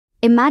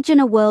Imagine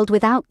a world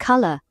without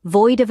color,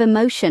 void of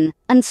emotion,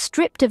 and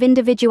stripped of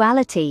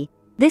individuality.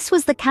 This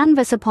was the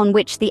canvas upon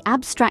which the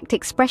abstract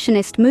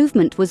expressionist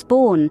movement was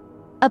born.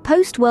 A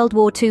post-World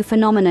War II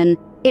phenomenon,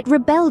 it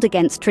rebelled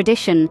against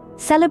tradition,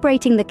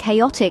 celebrating the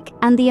chaotic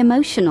and the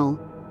emotional.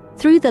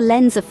 Through the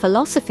lens of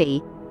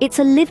philosophy, it's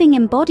a living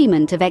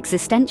embodiment of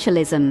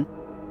existentialism.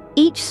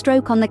 Each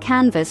stroke on the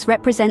canvas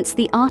represents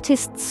the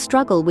artist's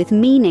struggle with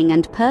meaning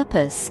and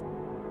purpose.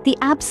 The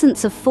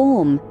absence of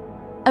form,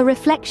 a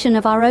reflection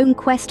of our own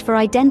quest for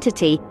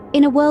identity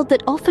in a world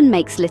that often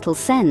makes little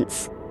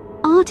sense.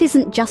 Art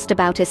isn't just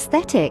about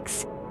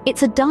aesthetics.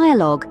 It's a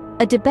dialogue,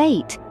 a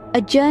debate,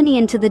 a journey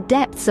into the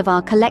depths of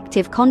our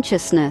collective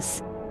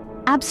consciousness.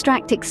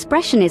 Abstract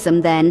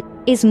expressionism, then,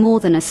 is more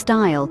than a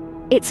style.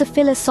 It's a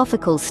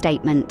philosophical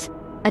statement,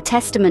 a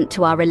testament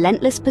to our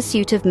relentless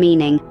pursuit of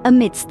meaning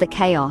amidst the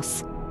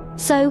chaos.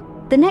 So,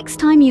 the next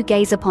time you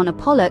gaze upon a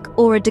Pollock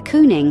or a de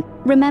Kooning,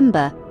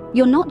 remember,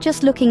 you're not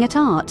just looking at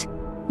art.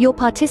 You're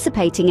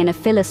participating in a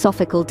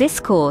philosophical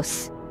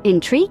discourse.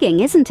 Intriguing,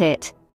 isn't it?